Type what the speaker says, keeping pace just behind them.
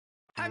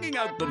hanging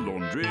out the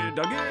laundry,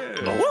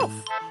 Duggee. Woof!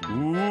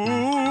 Ooh,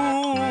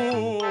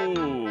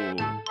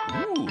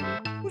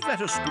 was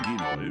that a spooky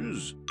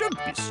noise? Don't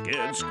be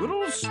scared,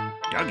 Squirrels.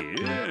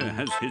 Duggee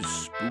has his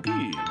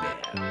spooky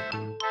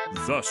bag.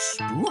 The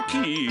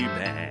spooky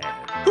bag.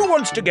 Who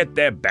wants to get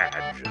their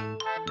badge?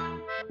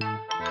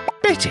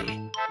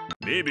 Betty.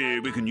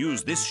 Maybe we can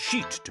use this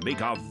sheet to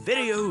make our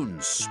very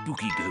own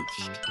spooky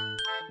ghost.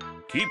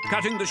 Keep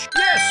cutting the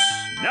yes!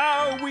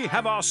 Now we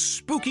have our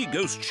spooky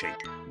ghost shape.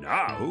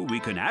 Now we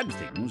can add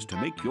things to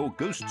make your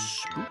ghost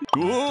spooky.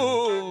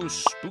 Oh,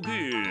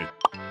 spooky.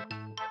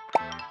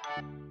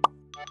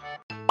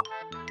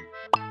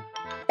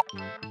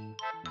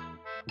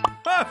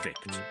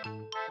 Perfect.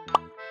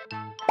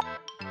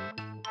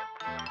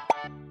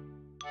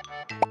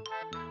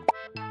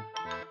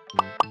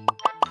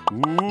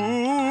 Ooh.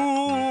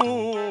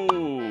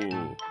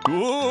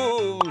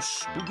 Oh,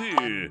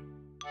 spooky.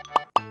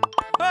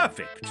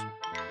 Perfect.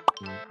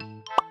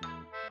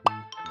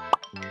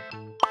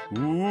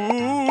 Ooh.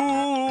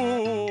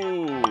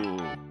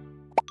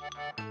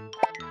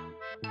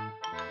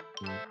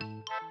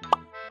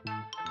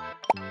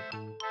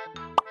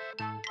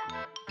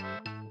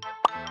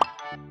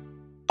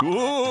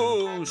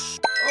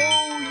 Ghost!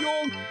 Oh,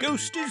 your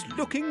ghost is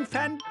looking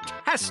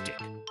fantastic.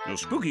 Your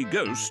spooky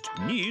ghost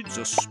needs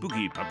a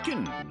spooky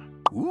pumpkin.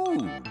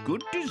 Ooh,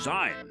 good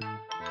design.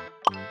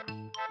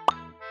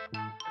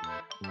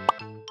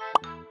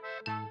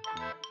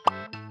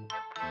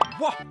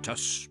 What a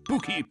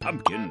spooky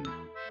pumpkin!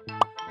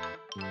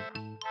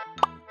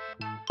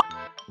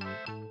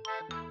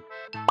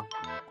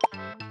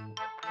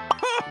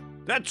 Ha!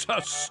 That's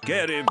a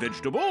scary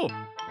vegetable.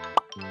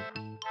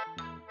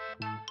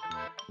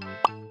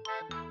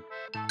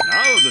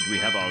 Now that we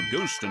have our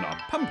ghost and our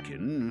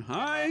pumpkin,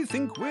 I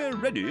think we're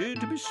ready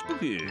to be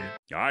spooky.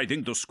 I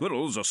think the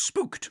squirrels are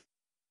spooked.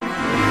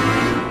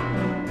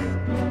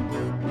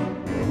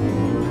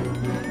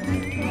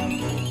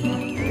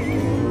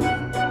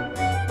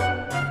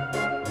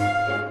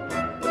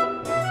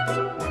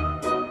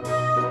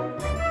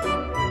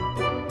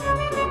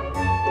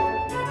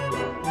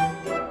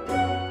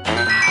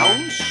 How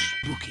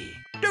spooky.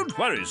 Don't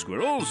worry,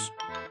 squirrels.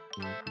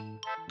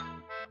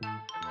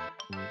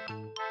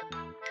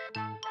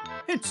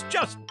 It's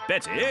just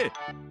Betty.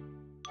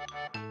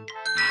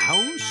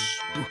 How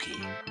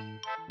spooky.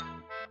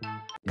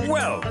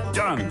 Well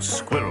done,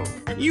 Squirrel.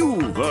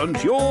 You've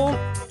earned your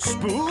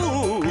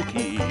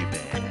spooky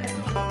bag.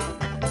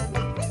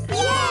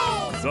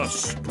 Yay! The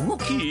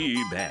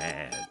spooky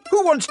bag.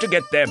 Who wants to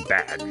get their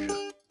badge?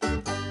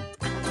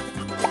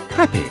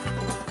 Happy.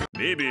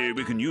 Maybe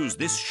we can use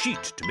this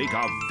sheet to make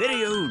our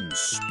very own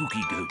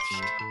spooky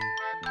ghost.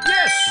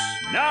 Yes!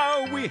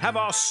 Now we have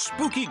our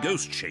spooky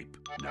ghost shape.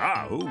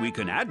 Now we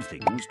can add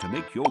things to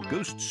make your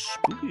ghost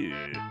spooky.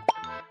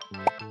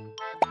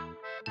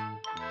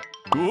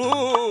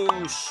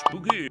 Oh,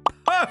 spooky.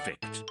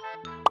 Perfect.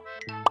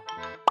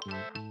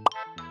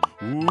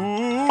 Ooh.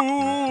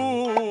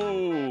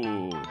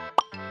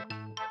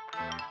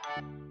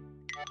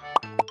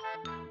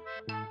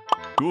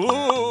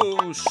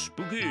 Oh,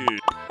 spooky.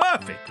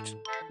 Perfect.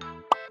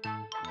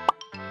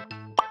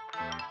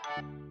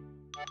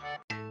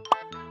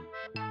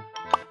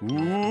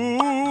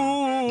 Ooh.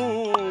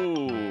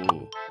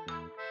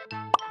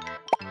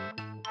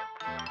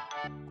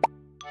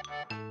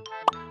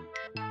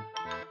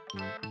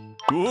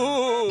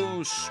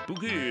 Oh,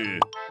 spooky.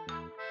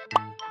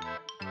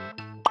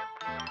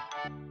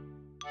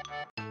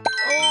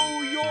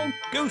 Oh, your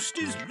ghost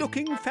is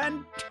looking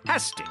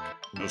fantastic.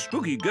 Your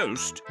spooky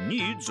ghost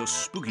needs a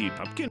spooky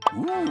pumpkin.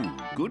 Ooh,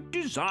 good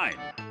design.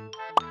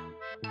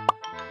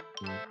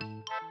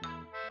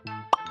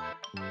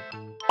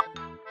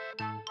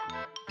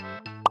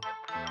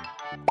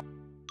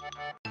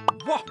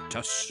 What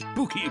a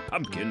spooky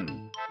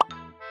pumpkin!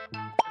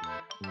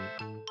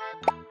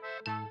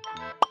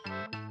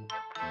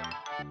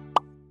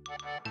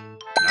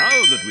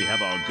 Now that we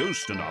have our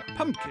ghost and our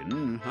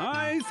pumpkin,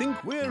 I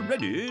think we're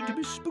ready to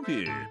be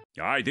spooky.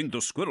 I think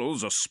the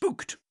squirrels are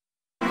spooked.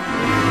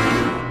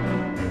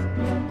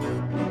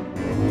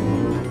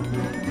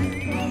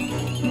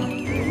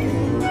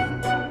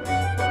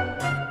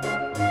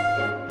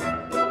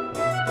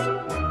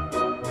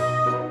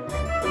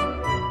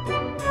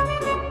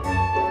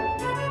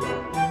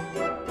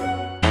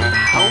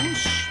 How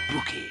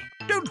spooky.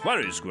 Don't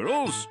worry,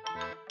 squirrels.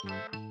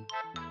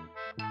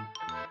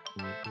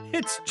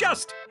 It's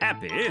just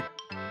happy.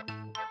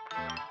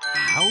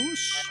 How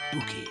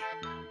spooky.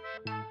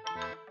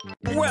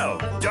 Well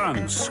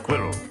done,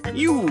 Squirrel.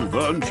 You've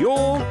earned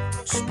your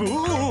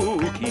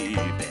spooky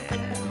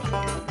bag.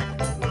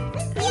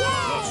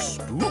 The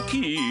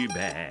spooky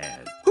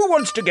bag. Who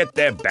wants to get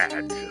their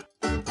badge?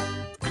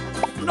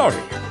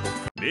 Nori.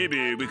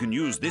 Maybe we can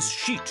use this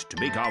sheet to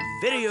make our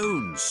very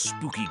own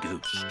spooky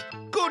ghost.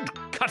 Good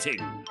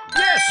cutting.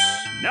 Yes!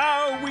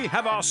 Now we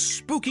have our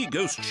spooky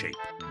ghost shape.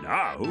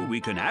 Now we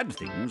can add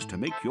things to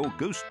make your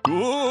ghost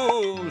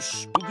go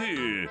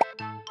spooky.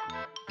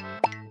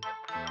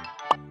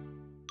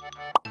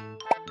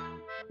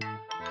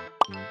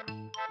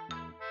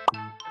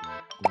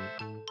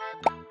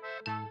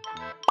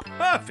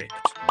 Perfect.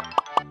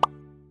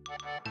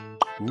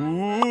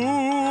 Ooh.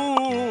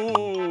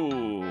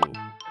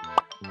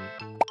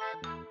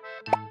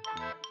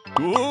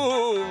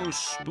 Oh,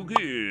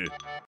 spooky.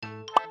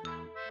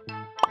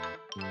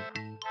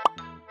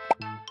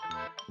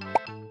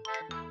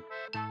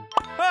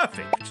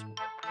 Perfect.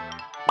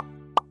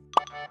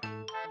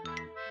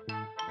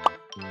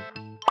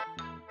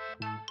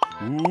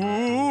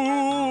 Ooh.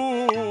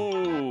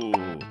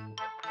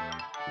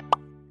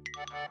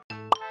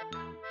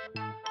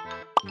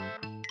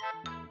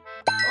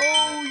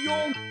 Oh,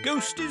 your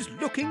ghost is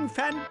looking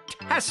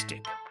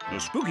fantastic. Your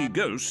spooky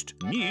ghost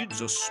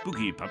needs a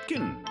spooky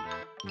pumpkin.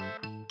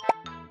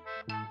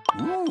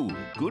 Ooh,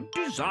 good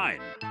design.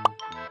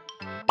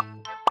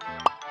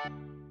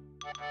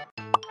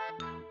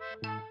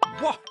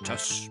 What a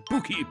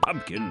spooky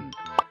pumpkin!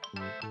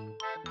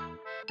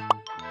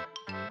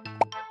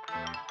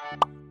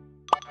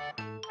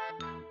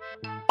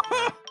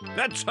 Ha!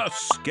 That's a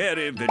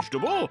scary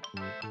vegetable.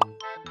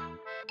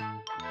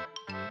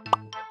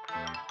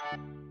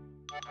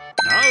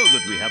 Now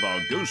that we have our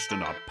ghost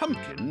and our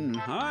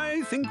pumpkin,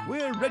 I think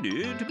we're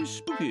ready to be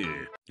spooky.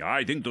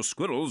 I think the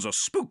squirrels are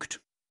spooked.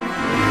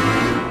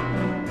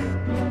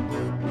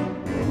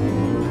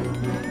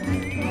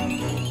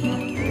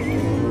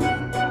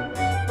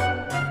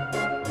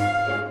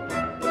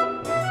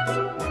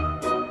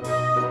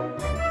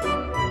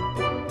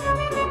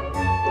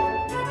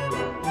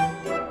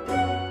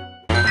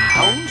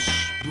 How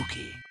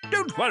spooky.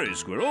 Don't worry,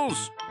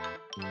 squirrels.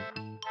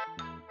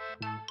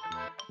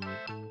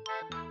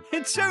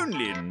 It's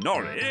only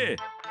Norrie.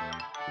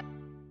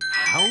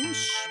 How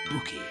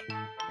spooky.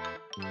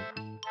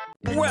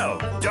 Well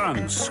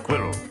done,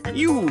 Squirrel.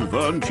 You've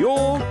earned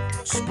your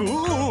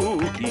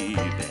spooky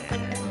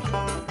bag.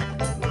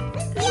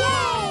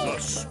 Yay! The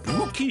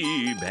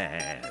spooky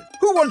bag.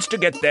 Who wants to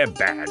get their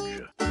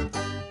badge?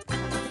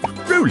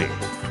 Rolly.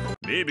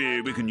 Maybe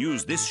we can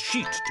use this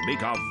sheet to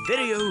make our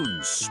very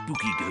own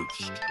spooky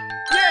ghost.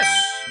 Yes!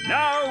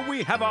 Now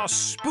we have our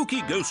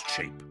spooky ghost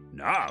shape.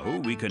 Now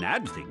we can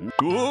add things.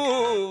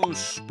 Oh,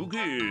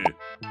 spooky.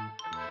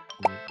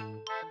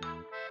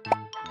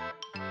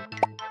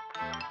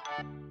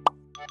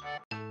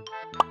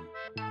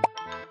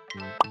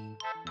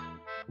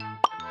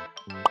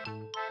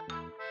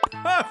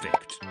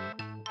 Perfect.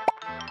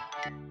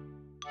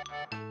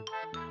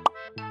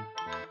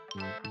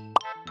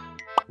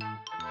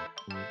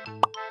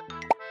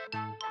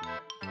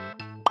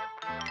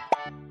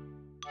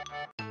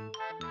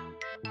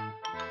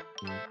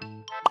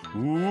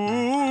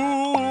 Ooh.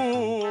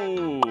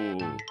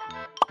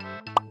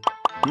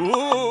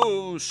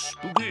 Oh,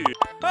 spooky.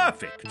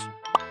 Perfect.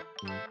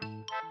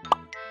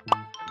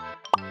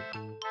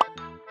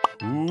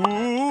 Ooh.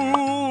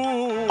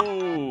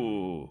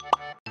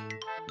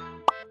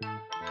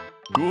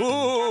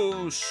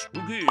 Oh,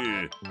 spooky.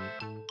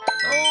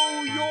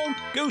 Oh, your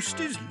ghost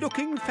is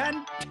looking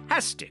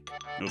fantastic.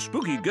 Your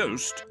spooky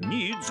ghost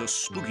needs a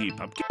spooky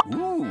pumpkin.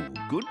 Ooh,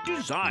 good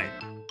design.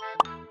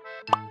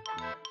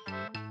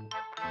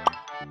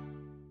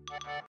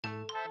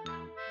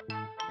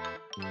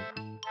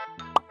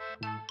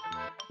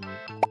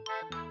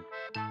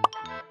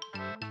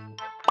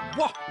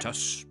 What a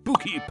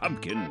spooky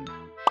pumpkin!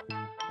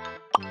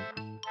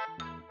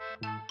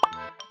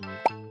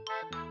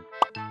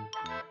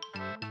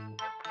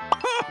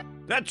 Ha!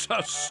 That's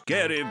a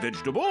scary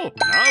vegetable.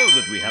 Now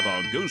that we have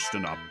our ghost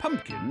and our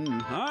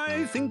pumpkin,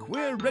 I think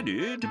we're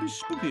ready to be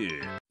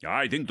spooky.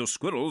 I think the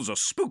squirrels are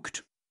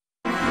spooked.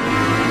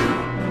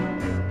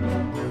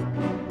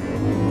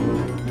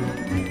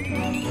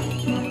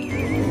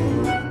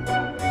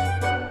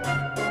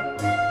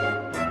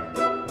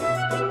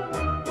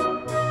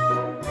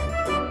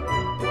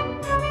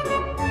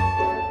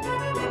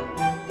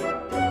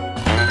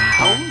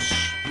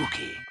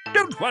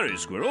 Don't worry,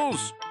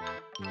 squirrels.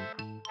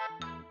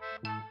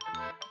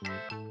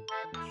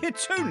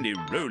 It's only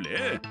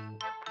Rolly.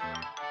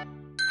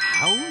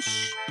 How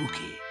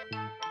spooky.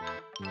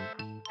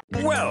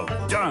 Well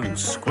done,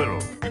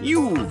 Squirrel.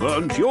 You've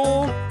earned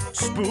your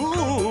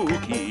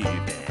spooky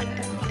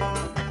bag.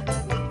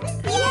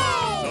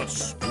 Yay! The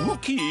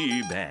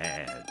spooky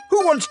bag.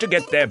 Who wants to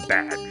get their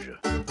badge?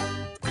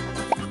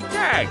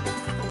 Tag.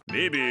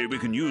 Maybe we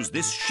can use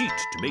this sheet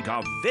to make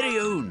our very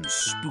own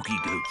spooky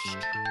ghost.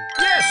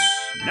 Yes!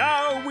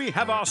 Now we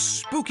have our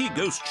spooky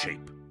ghost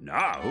shape.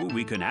 Now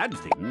we can add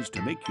things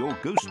to make your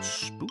ghost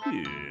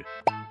spooky.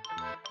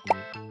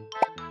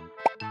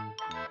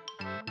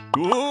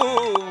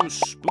 Oh,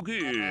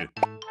 spooky.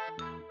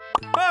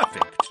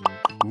 Perfect.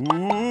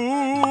 Ooh.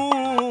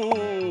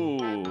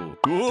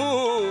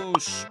 Oh,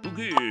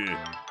 spooky.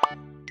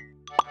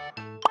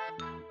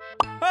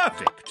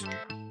 Perfect.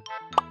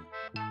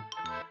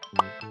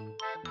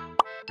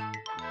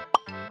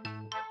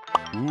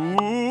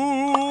 Ooh.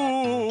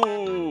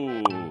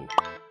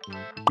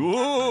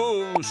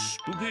 Oh,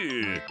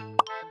 spooky.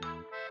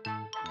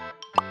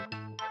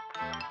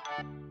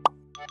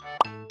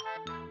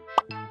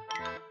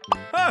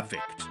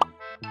 Perfect.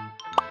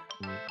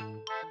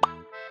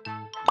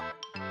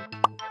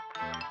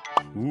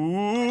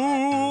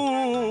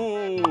 Ooh.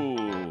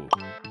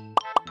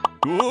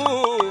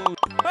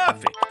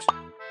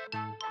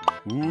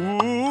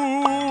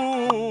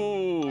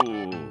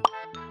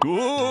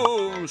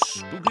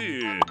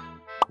 spooky.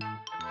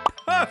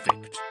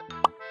 Perfect.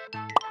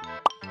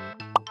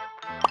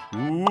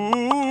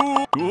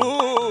 Ooh,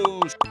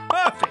 gosh,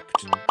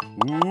 perfect.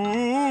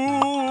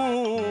 Ooh,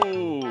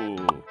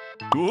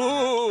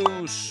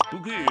 gosh,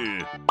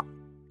 spooky.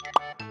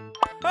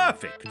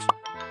 Perfect.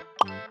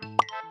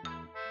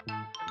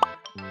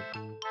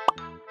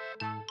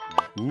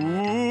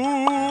 Ooh.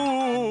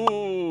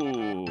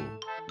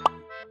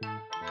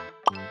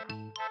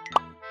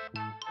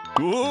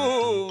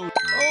 Good.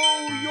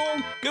 Oh,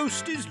 your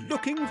ghost is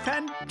looking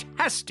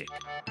fantastic.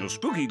 Your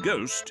spooky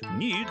ghost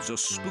needs a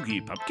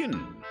spooky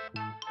pumpkin.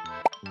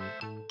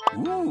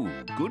 Ooh,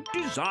 good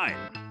design.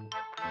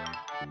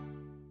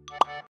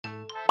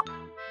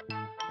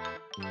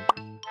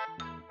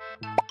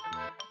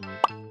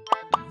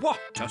 What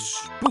a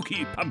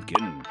spooky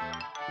pumpkin.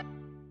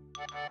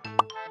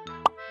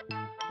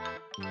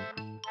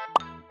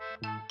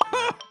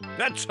 Ha!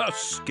 That's a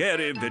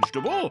scary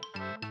vegetable.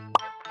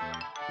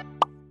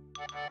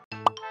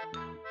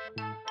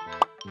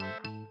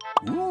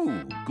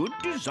 Ooh, good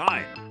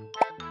design.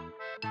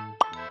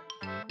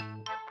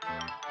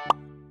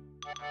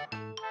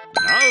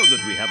 Now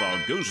that we have our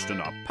ghost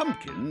and our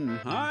pumpkin,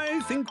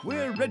 I think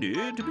we're ready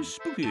to be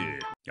spooky.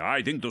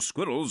 I think the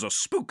squirrels are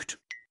spooked.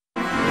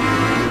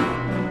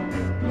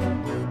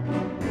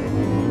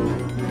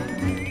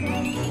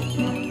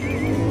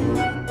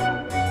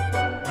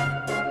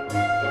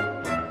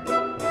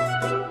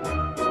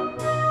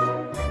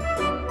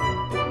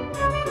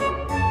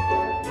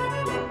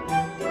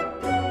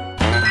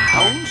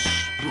 How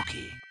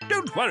spooky.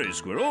 Don't worry,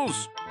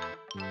 squirrels.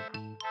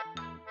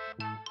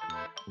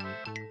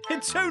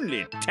 It's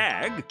only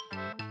Tag.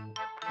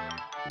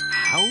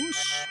 How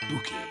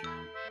spooky.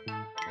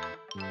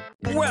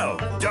 Well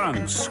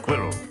done,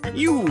 Squirrel.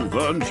 You've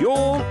earned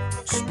your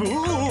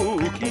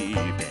spooky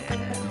bear.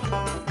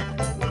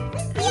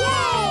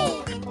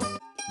 Yay!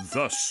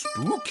 The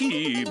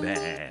spooky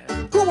bear.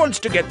 Who wants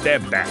to get their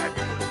badge?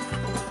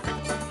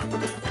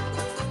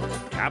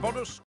 Tap on a